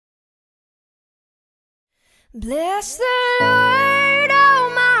Bless the Lord,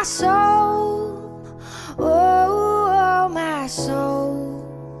 oh my soul, oh my soul,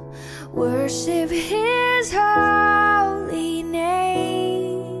 worship His holy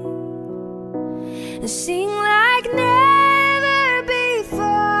name, and sing like never before.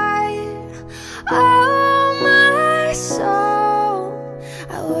 Oh my soul,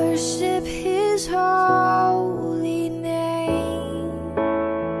 I worship His holy name.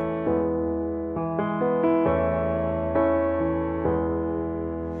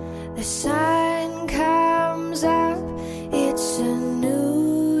 The sun comes up, it's a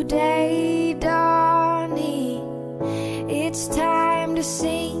new day dawning. It's time to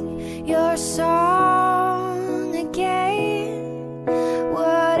sing your song again.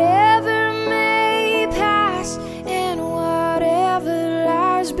 Whatever may pass and whatever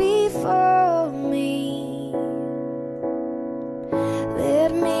lies before me,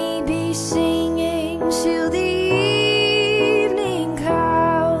 let me be singing till the evening comes.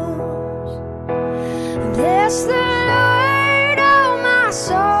 Bless the Lord, oh my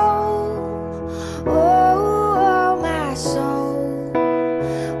soul, oh my soul,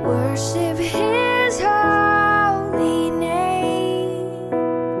 worship His holy name,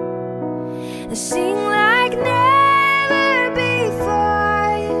 and sing like never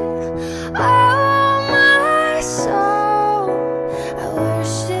before. Oh my soul, I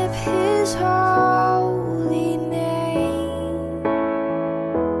worship His holy name.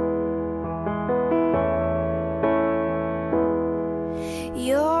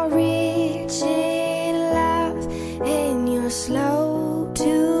 You're rich in love and you're slow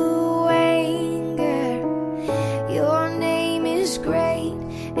to anger. Your name is great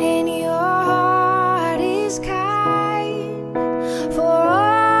and your heart is kind. For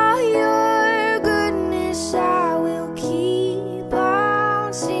all your goodness I will keep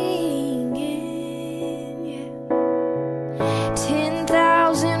on singing. Yeah.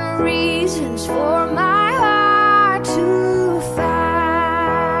 10,000 reasons for my heart to find.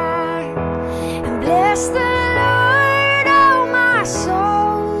 And bless the Lord, oh my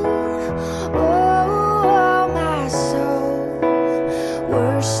soul, oh my soul,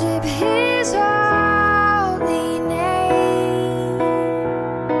 worship His holy name,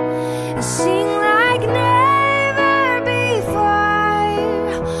 and sing like never before.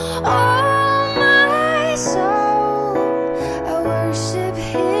 Oh my soul, I worship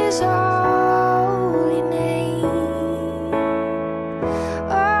His holy name.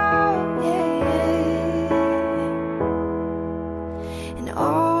 Oh yeah. And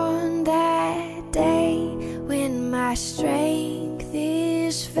on that day when my strength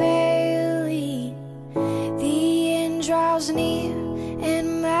is failing, the end draws near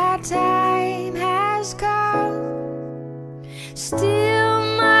and my time has come, still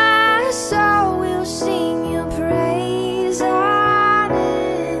my soul will sing your praise unending.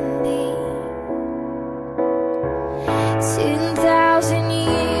 10,000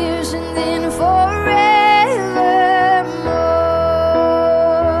 years and then forevermore.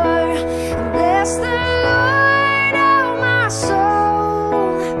 Bless the Lord, oh my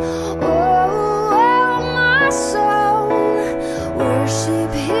soul, oh my soul,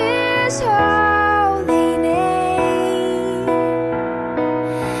 worship His holy name,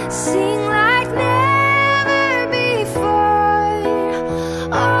 sing like never before.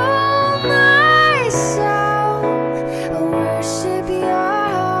 Oh my soul, I worship your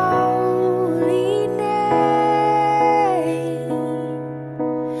holy name.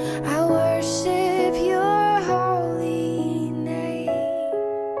 I worship your holy name.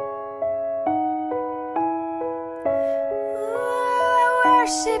 Ooh, I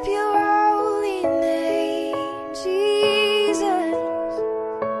worship your holy name, Jesus.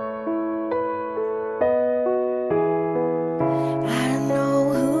 I know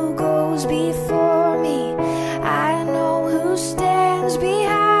who goes before me, I know who stands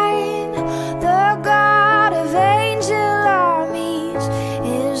behind. The God of angel armies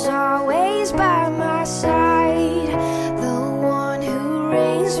is always by my side. The one who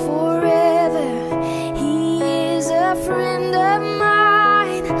reigns forever, He is a friend of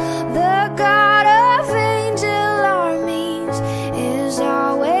mine. The God of angel armies is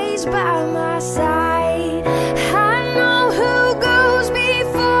always by my side. I know who goes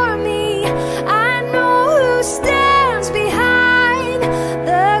before me, I know who stands behind.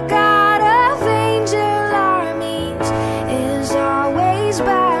 The God of angel armies is always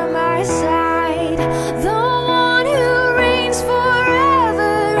by my side. The one who reigns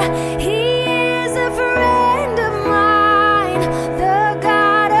forever, He is a friend of mine. The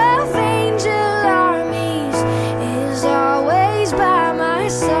God of angel armies is always by my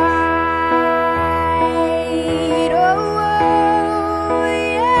side.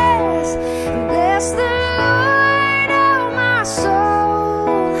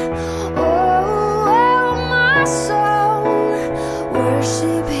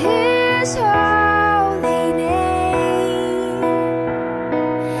 worship His holy name.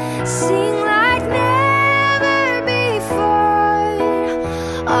 Sing like never before.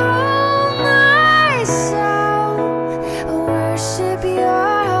 Oh, my soul, worship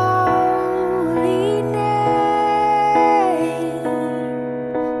Your holy name.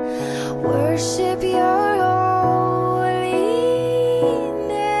 Worship Your holy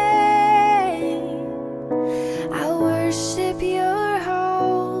name. I worship Your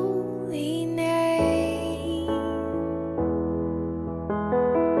holy name.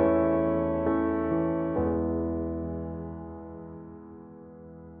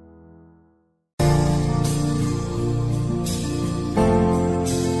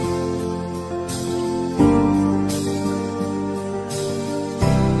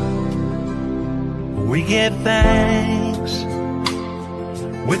 We give thanks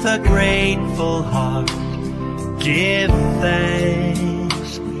with a grateful heart. Give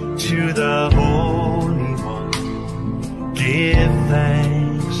thanks to the Holy One. Give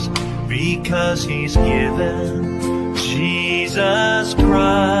thanks because He's given Jesus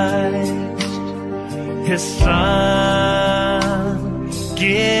Christ, His Son.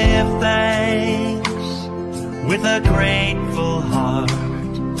 Give thanks with a grateful heart.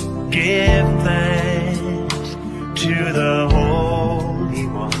 Give thanks to the Holy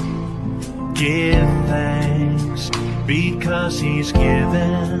One. Give thanks because He's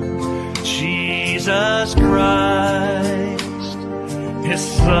given Jesus Christ, His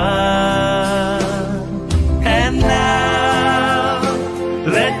Son. And now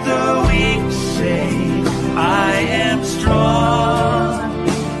let the weak say, I am strong.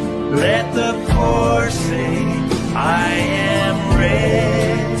 Let the poor say, I am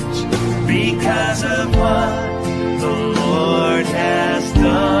rich, because of what the Lord has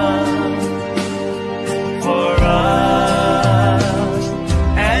done for us.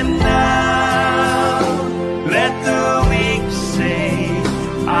 And now let the weak say,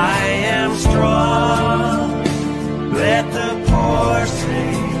 I am strong. Let the poor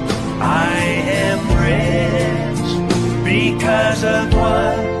say, I am rich, because of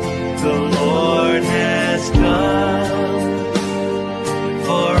what the Lord has done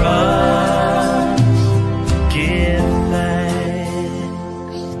for us. Give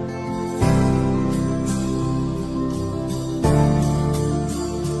thanks.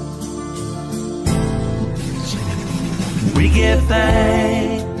 We give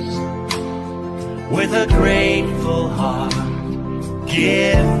thanks with a grateful heart.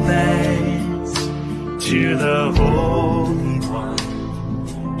 Give thanks to the Holy One.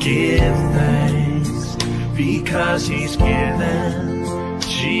 Give thanks because He's given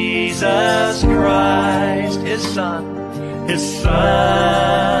Jesus Christ, His Son, His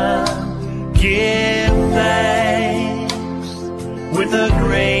Son. Give thanks with a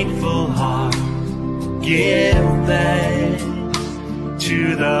grateful heart. Give thanks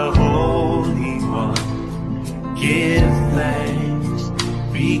to the Holy One. Give thanks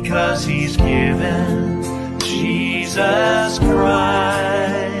because He's given Jesus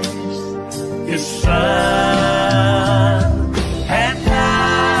Christ, His Son. And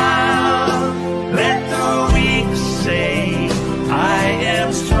now let the weak say, I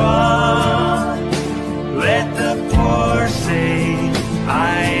am strong. Let the poor say,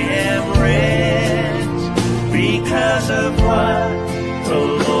 I am rich, because of what the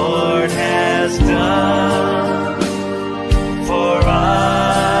Lord has done for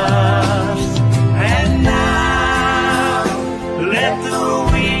us. And now let the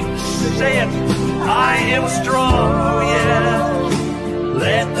weak say it, I am strong, oh yeah.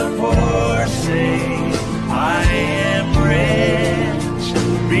 Let the poor say, I am rich,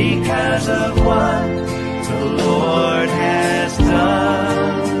 because of what the Lord has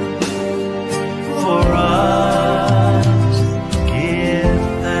done for us. Give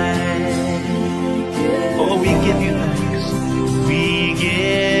thanks. Oh, we give You thanks. We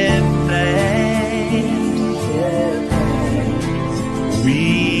give thanks. We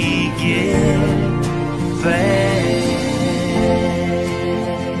give thanks.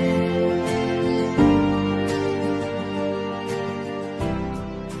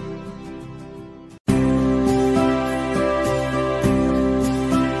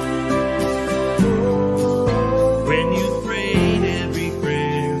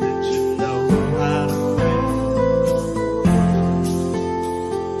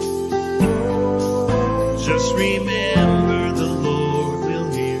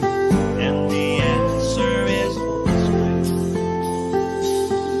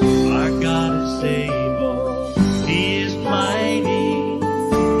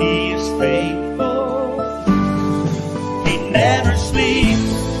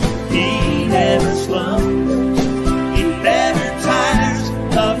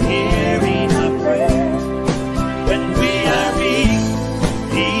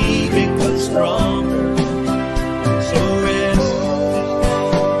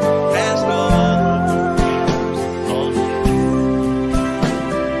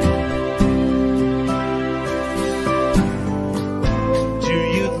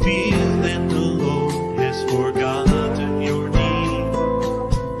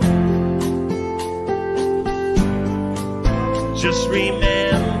 Just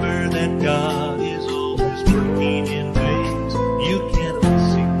remember that God is always working in ways you cannot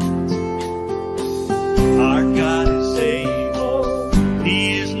see. Our God is able,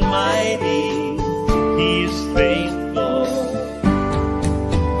 He is mighty, He is faithful.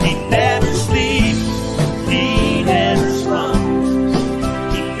 He never sleeps, He never slumbers,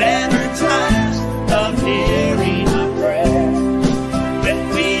 He never tires of hearing our prayer. When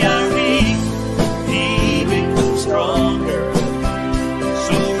we are weak, He becomes stronger.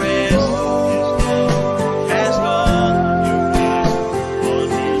 So rest His love, cast all your cares on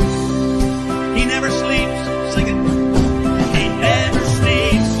Him. He never sleeps, sing it. He never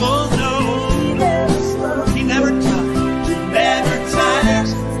sleeps, oh no. He never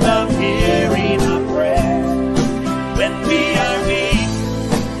tires of hearing our prayer. When we are weak,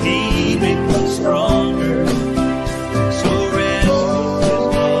 He becomes stronger. So rest His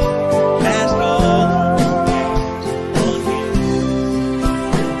love, cast all your cares on Him.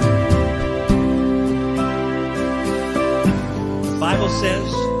 The Bible says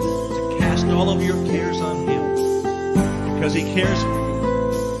to cast all of your cares on Him because He cares for you.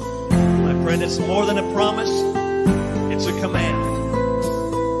 My friend, it's more than a promise, it's a command.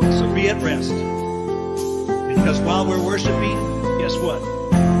 So be at rest. Because while we're worshiping, guess what?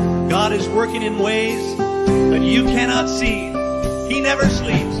 God is working in ways that you cannot see. He never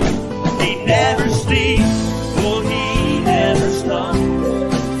sleeps. He never sleeps. Oh, He never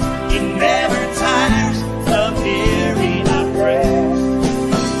slumbers. He never tires of hearing our prayers.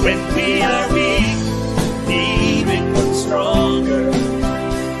 When we are weak, He becomes stronger.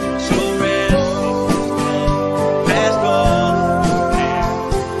 So rest in His love, cast all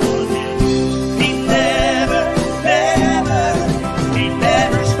your cares on Him. He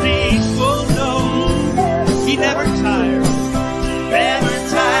never sleeps. Oh no, He never tires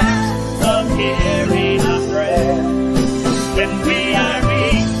of hearing our prayer. When we are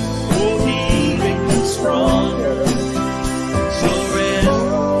weak, oh, He becomes stronger. So rest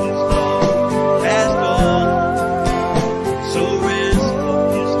His love, cast all. So rest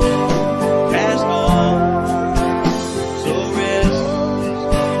His love, cast all. So rest His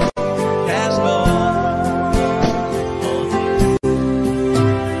love, cast all on Him.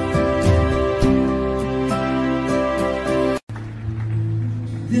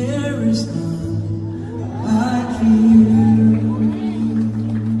 There is none like you.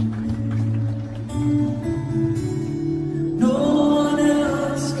 No one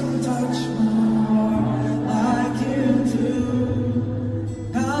else can touch my heart like you do.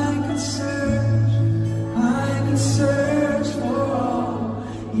 I can search for all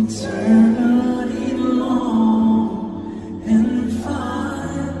eternity long and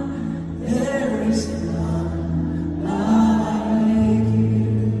find there is none like you.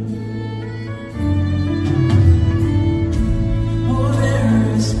 Oh, there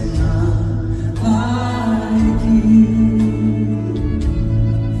is none like you.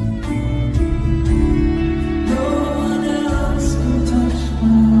 No one else can touch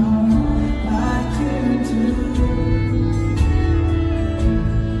my heart like you do.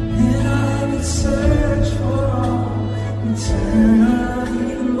 And I could search for all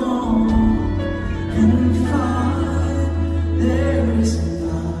eternity long and find there is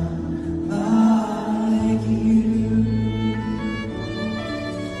none like you.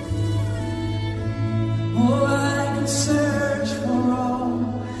 Oh, I can search for all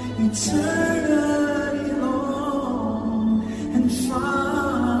eternity long and find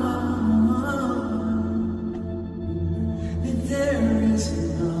that there is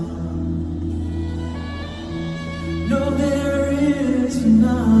none. No, there is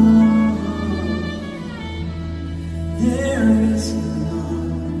none. There is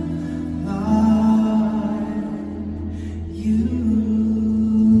none like you.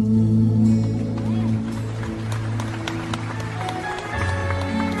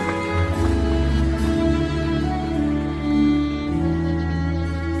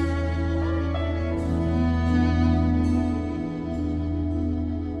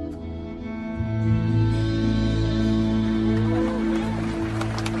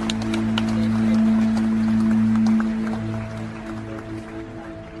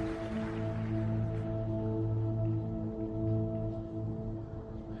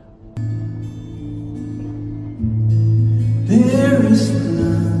 There is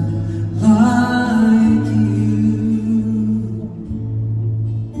none like you.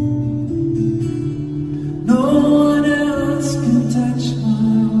 No one else can touch my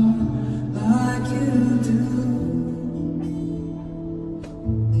heart like you do.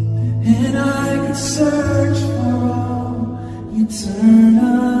 And I could search for all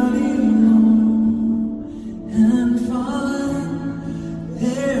eternity long and find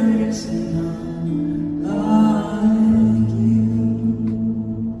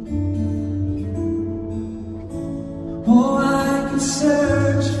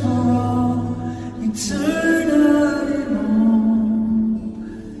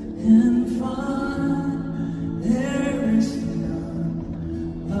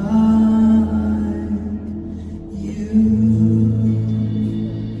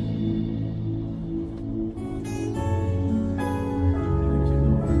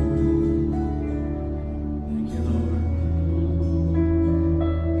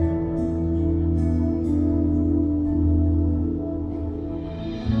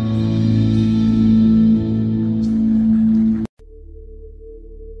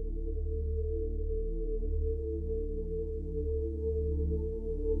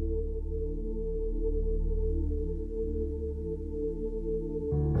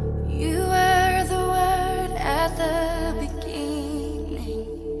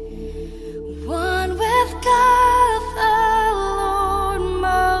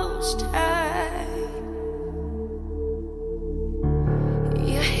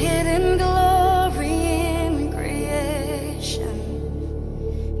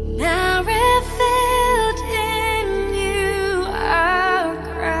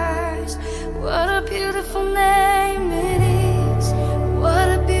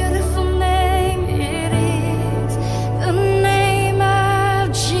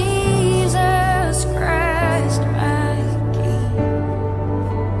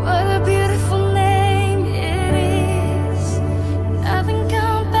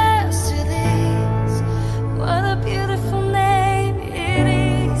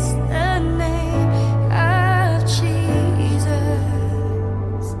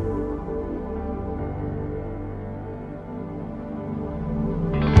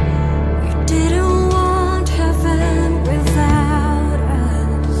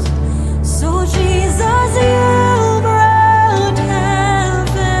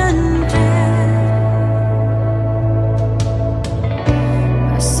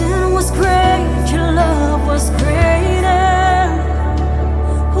was greater.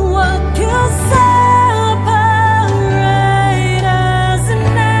 What could separate us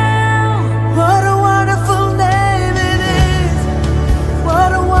now? What a wonderful name it is.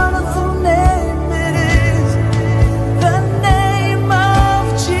 What a wonderful name it is. The name of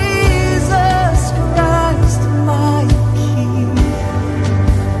Jesus Christ, my King.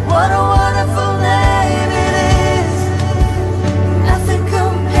 What a wonderful name it is. Nothing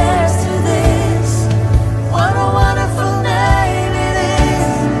compares to this. What a wonderful name it is.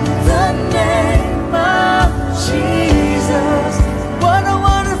 The name of Jesus. What a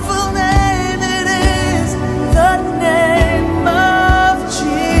wonderful name it is. The name of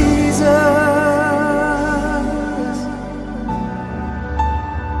Jesus.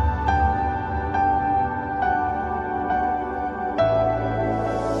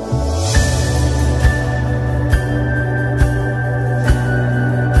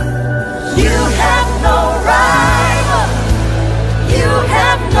 You have no rival. You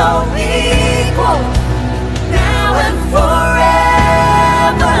have no equal. Now and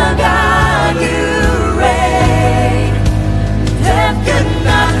forever, God, you reign. Death could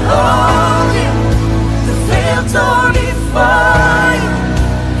not hold you. The veil tore before you.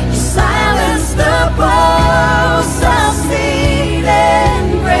 You silenced the boast of sin and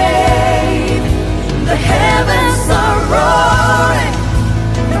grave. The heavens are roaring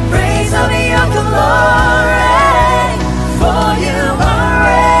the praise of your glory, for you are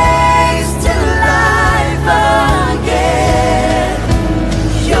raised to life again.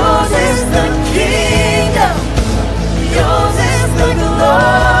 Yours is the kingdom, yours is the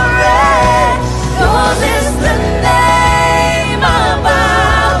glory, yours is the name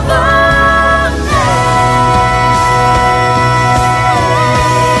above all names.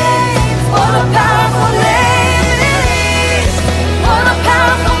 What a powerful name it is. What a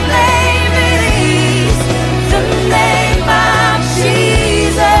powerful name it is. The name of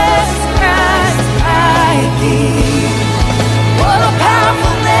Jesus Christ, my King. What a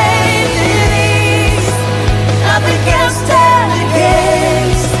powerful name it is. Nothing can stand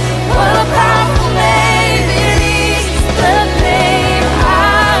against. What a powerful name it is. The name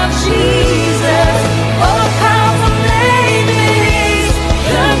of Jesus. What a powerful name it is.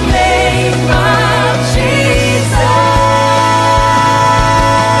 The name of Jesus.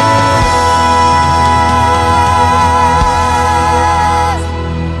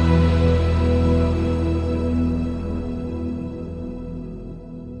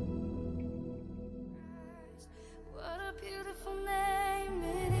 What a beautiful name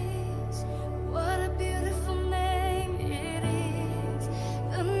it is. What a beautiful name it is.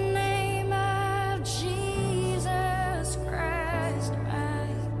 The name of Jesus Christ, my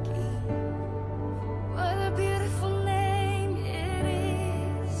King. What a beautiful name it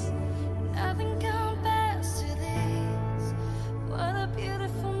is. Nothing compares to this. What a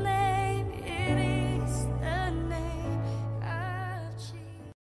beautiful name it is. The name of Jesus.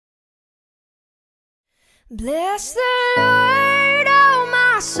 Bless the Lord, oh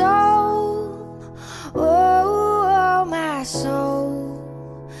my soul, oh my soul,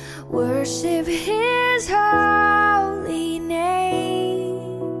 worship His holy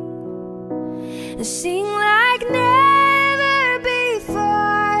name, and sing like never before.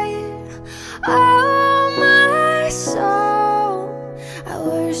 Oh my soul, I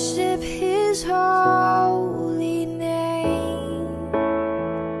worship His holy name.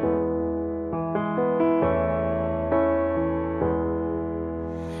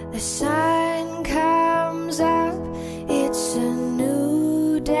 The sun comes up, it's a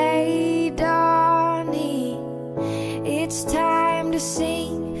new day dawning. It's time to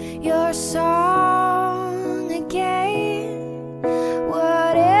sing your song again.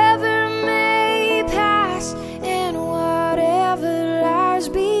 Whatever may pass and whatever lies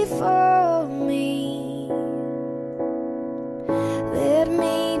before me, let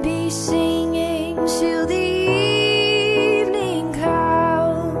me be singing till the evening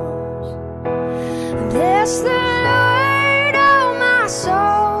comes. Bless the Lord, oh my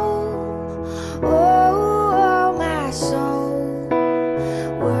soul, oh my soul,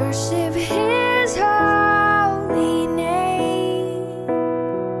 worship His holy name,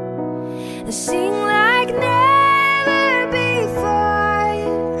 and sing like never before.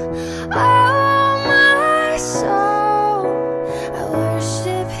 Oh my soul, I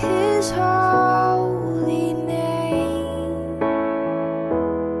worship His holy name.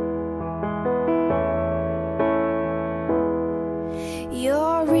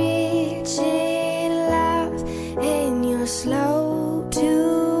 You're rich in love and you're slow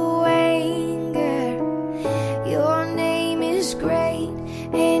to anger. Your name is great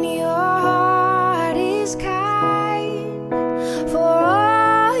and your heart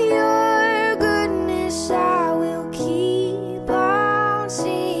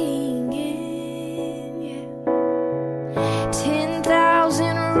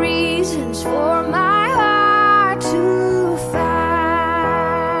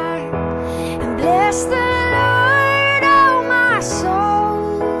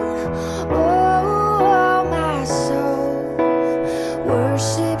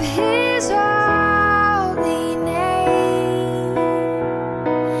worship His holy name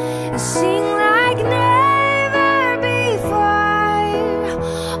and sing like never before.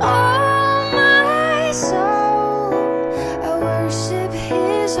 Oh, my soul, I worship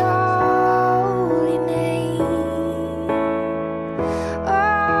His holy name.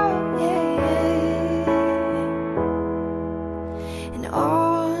 Oh, yeah. And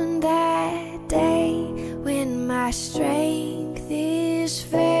on that day when my strength is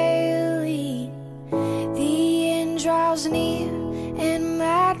failing, the end draws near and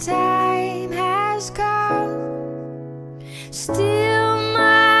my time has come, still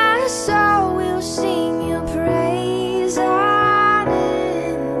my soul will sing your praise unending.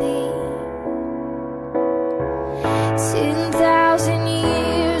 10,000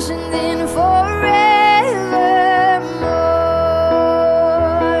 years and then forevermore.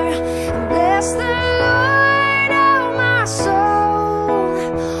 Bless the Lord, oh my soul,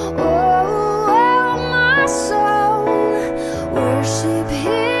 oh my soul, worship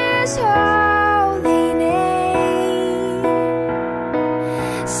His holy name.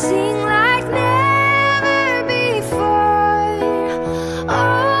 Sing like never before.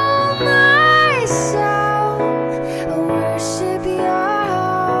 Oh, my soul, I worship your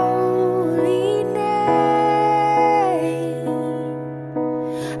holy name.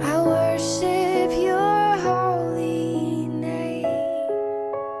 I worship your holy name.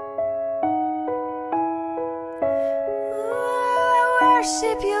 Ooh, I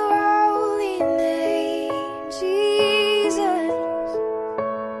worship your holy name, Jesus.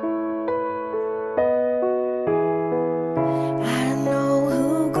 I know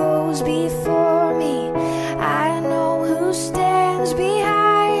who goes before me. I know who stands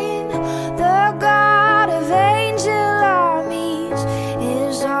behind. The God of angel armies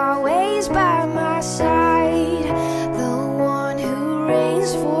is always by my side. The one who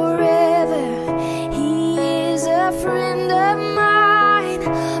reigns forever, He is a friend of mine.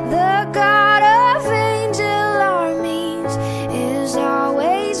 The God of angel armies is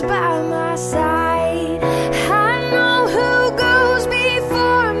always by my side. I know who goes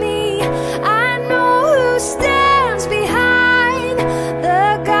before me. I know who stands behind.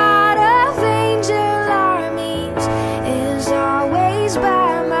 The God of angel armies is always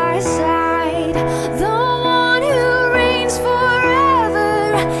by my side. The one who reigns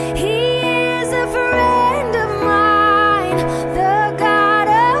forever, He is a friend of mine. The God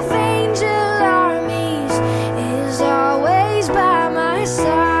of angel armies is always by my side.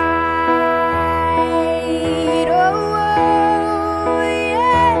 Oh,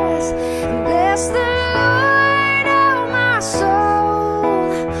 yes. Bless the Lord, oh my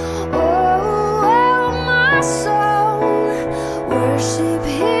soul, oh my soul, worship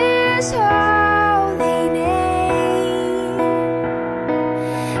His holy name.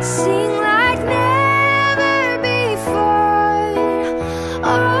 Sing like never before.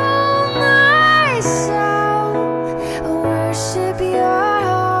 Oh, my soul, worship your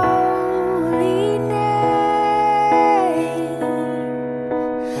holy name.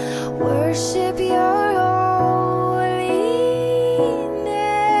 Worship your holy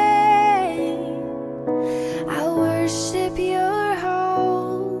name. I worship your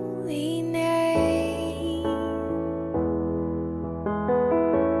holy name.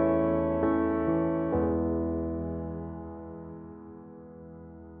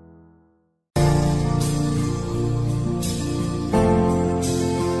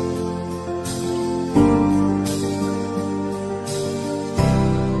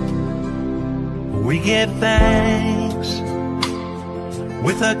 We give thanks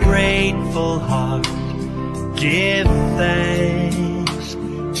with a grateful heart. Give thanks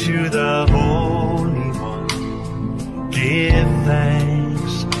to the Holy One. Give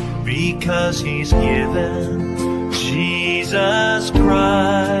thanks because He's given Jesus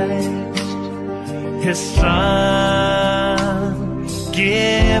Christ, His Son.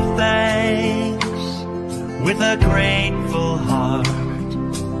 Give thanks with a grateful heart.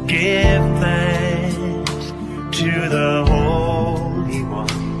 Give thanks to the Holy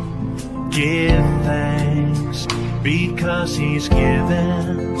One. Give thanks because He's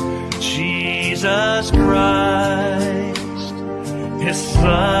given Jesus Christ, His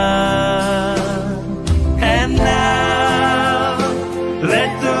Son. And now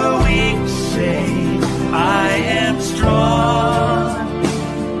let the weak say, I am strong.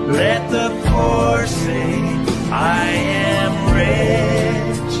 Let the poor say, I am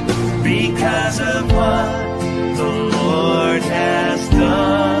rich because of what the Lord has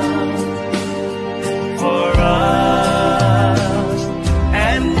done for us.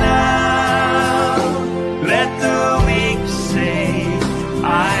 And now let the weak say,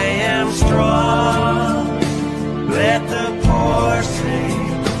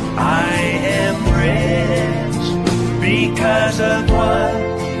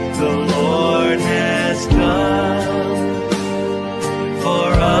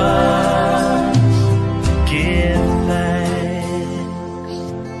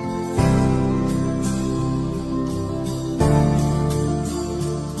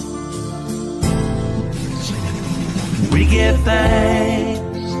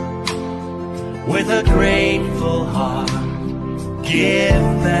 with a grateful heart, give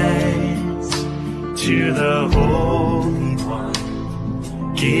thanks to the Holy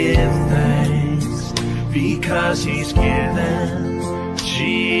One. Give thanks because He's given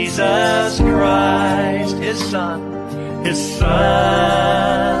Jesus Christ, His Son, His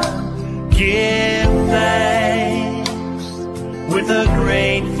Son. Give thanks with a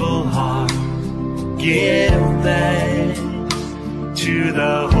grateful heart, give thanks to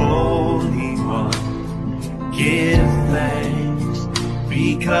the Holy One. Give thanks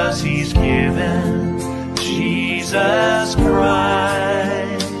because He's given Jesus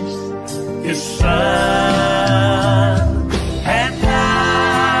Christ, His Son. And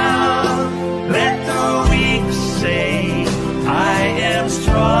now let the weak say, I am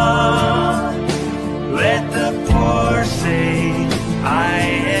strong. Let the poor say, I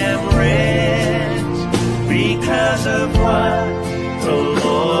am rich, because of what the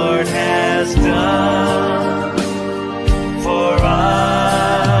Lord has done for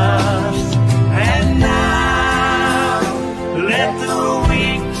us. And now let the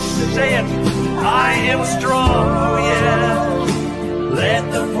weak say it, I am strong, oh yeah.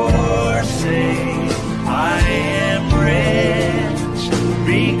 Let the poor say, I am rich,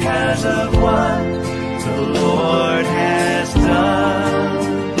 because of what the Lord has done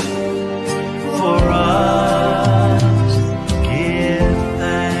for us. Give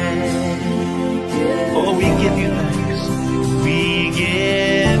thanks. Oh, we give you thanks. We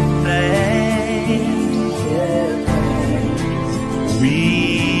give thanks. We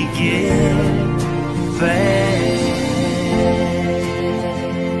give thanks.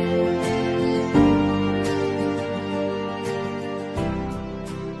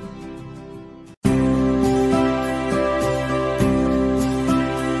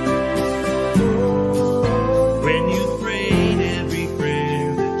 When you prayed every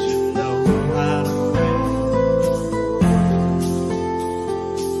prayer that you know how to pray,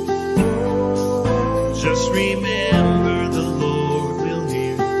 just remember the Lord will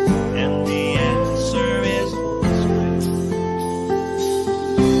hear, and the answer is always right.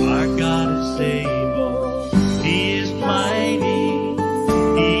 Our God is able, He is mighty,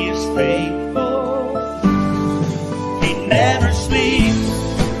 He is faithful. He never sleeps,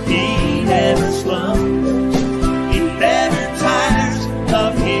 He never slumbers, He never tires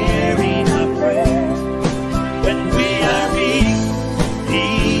of hearing our prayer. When we are weak,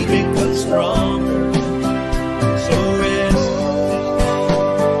 He becomes stronger. So rest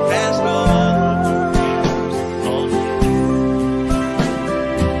cast all of your cares on Him.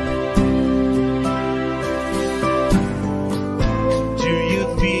 Do you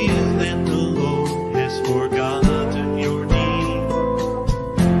feel that the Lord has forgotten your need?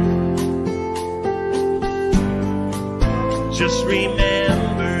 Just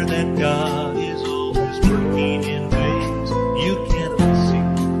remember that God is always working in ways you cannot see.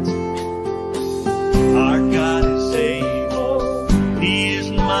 Our God is able, He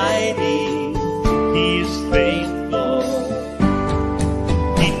is mighty, He is faithful.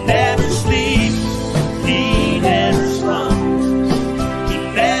 He never sleeps, He never slumbers, He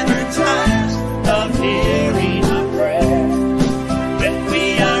never tires of hearing our prayer. When we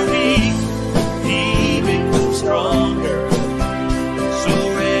are weak, He becomes stronger. So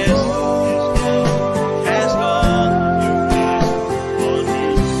rest cast all of your cares on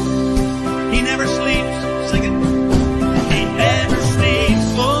Him. He never sleeps, sing it. He never sleeps,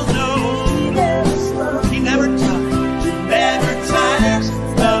 oh no. He never tires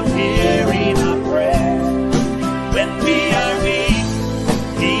of hearing our prayer. When we are weak,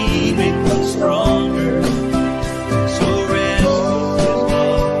 He becomes stronger. So rest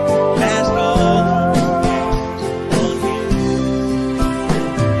cast all of your cares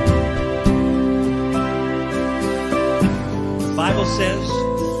on Him. The Bible says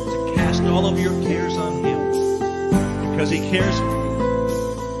to cast all of your cares on Him because He cares for you.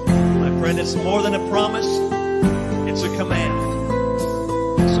 My friend, it's more than a promise, it's a command.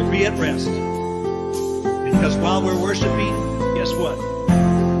 So be at rest, because while we're worshiping, guess what?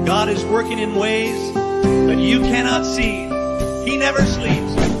 God is working in ways that you cannot see. He never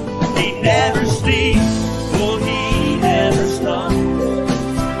sleeps. He never sleeps. Oh, He never slumbers.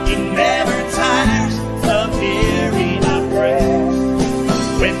 He never tires of hearing our prayer.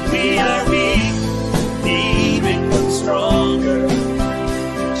 When we are weak, He becomes stronger.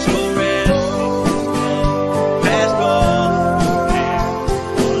 So rest cast all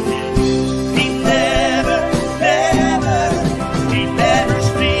of your cares on Him. He never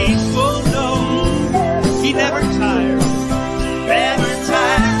sleeps. Oh no, He never tires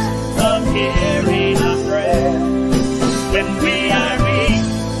of hearing our prayer. When we are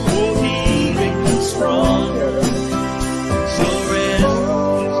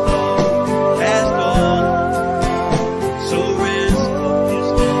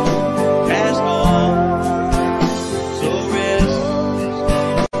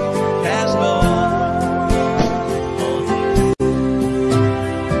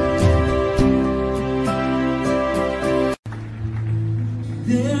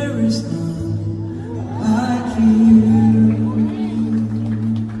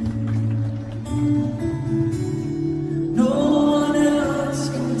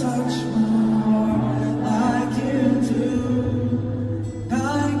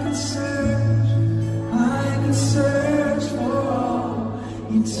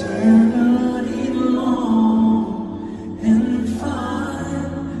eternity long and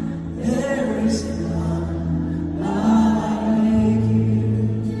find there is none like you.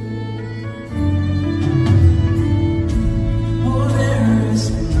 Oh, there is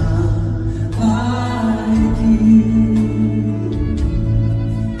none like you.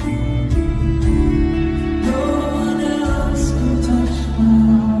 No one else can touch my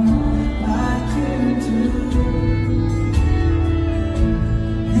heart like you do.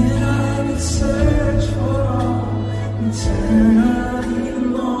 And I could search for all eternity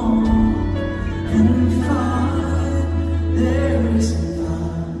long and find there is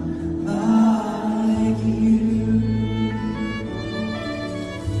none like you.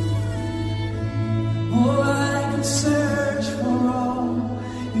 Oh, I could search for all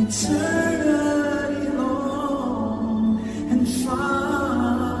eternity long and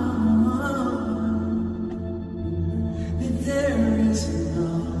find that there is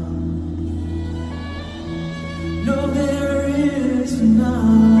none. No, there is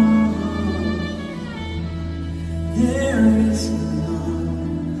none. There is none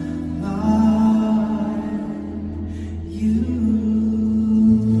like you.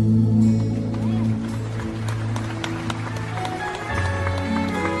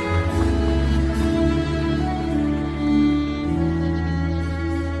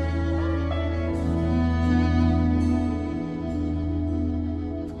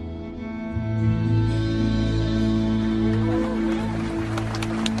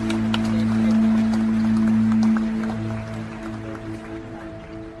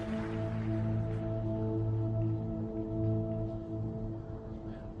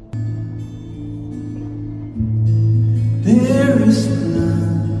 There is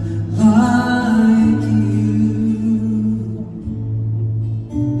none like you.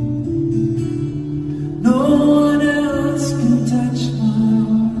 No one else can touch my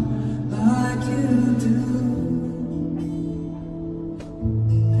heart like you do.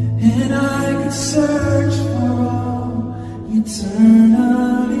 And I could search for all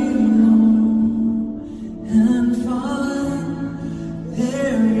eternity long and find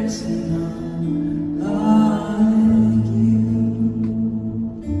there is none like you.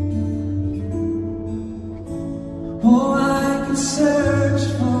 Oh, I can search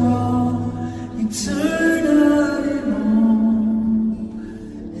for all eternity long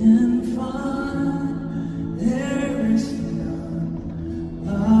and find there is none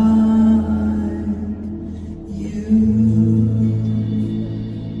like you.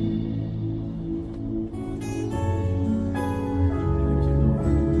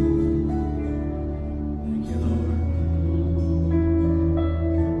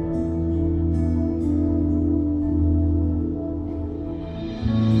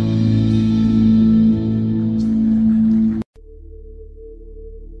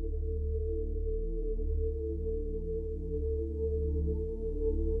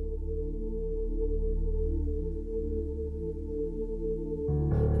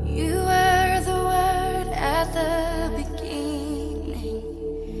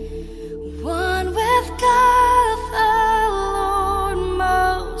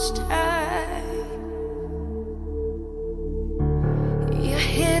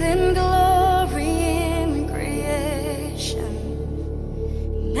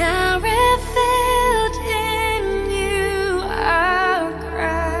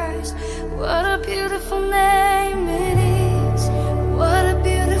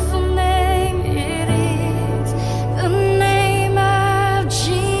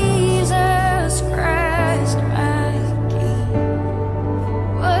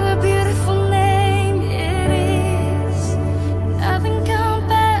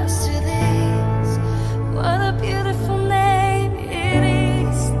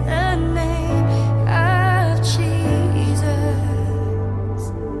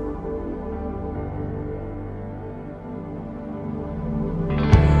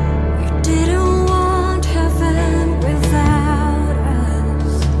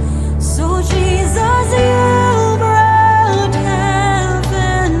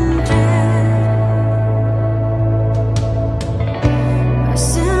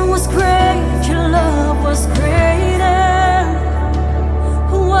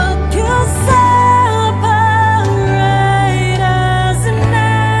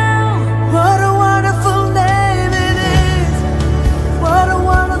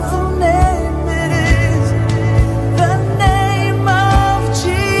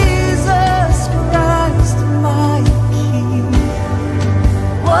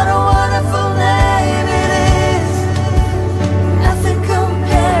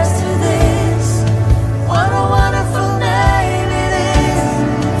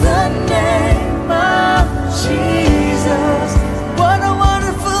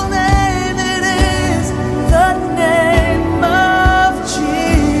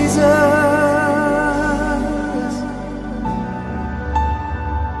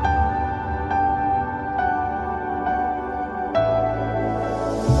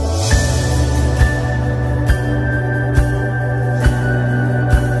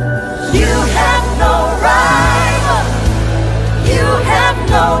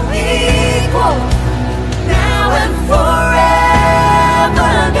 no equal. Now and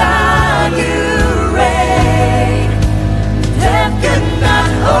forever, God, you reign. Death could not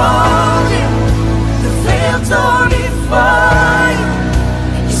hold you. The veil tore before you.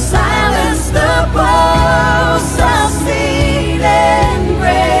 You silenced the boast of sin and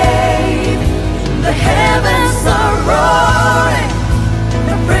grave. The heavens are roaring,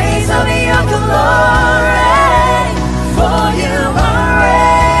 the praise of your glory. For you are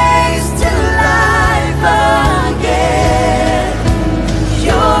raised to life again.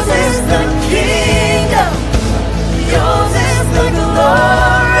 Yours is the kingdom, yours is the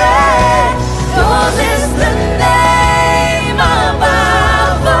glory, yours is the name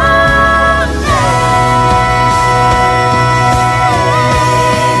above all names.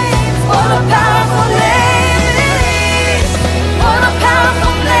 What a powerful name it is! What a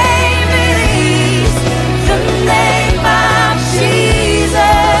powerful name it is! The name of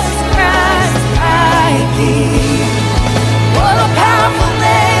Jesus Christ, my King. What a powerful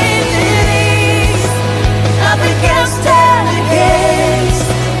name it is! Nothing can stand against.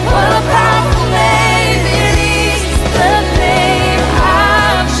 What a powerful name it is! The name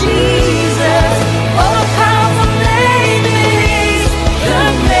of Jesus. What a powerful name it is! The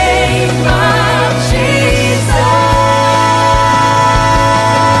name of Jesus.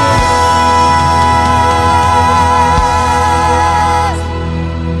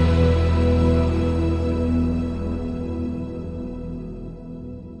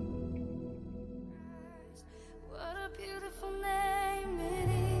 What a beautiful name it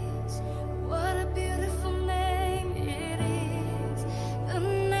is. What a beautiful name it is. The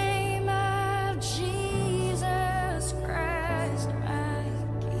name of Jesus Christ, my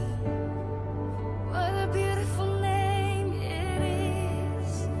King. What a beautiful name it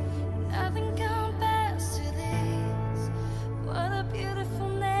is. Nothing compares to this. What a beautiful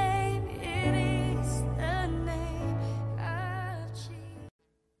name it is. The name of Jesus.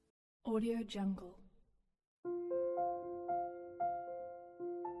 Audio Jungle.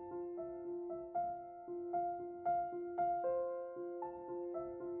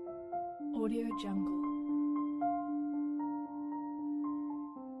 Audio Jungle.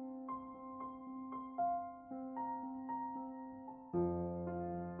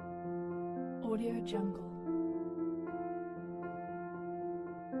 Audio Jungle.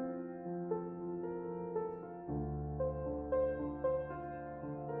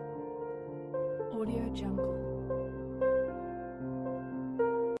 Audio Jungle.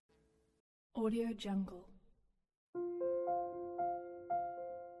 Audio Jungle.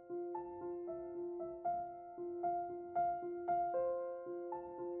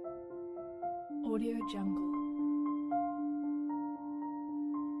 Audio Jungle.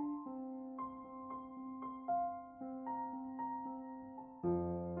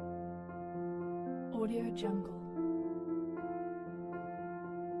 Audio Jungle.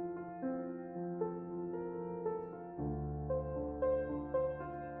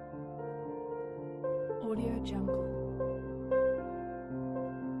 Audio Jungle.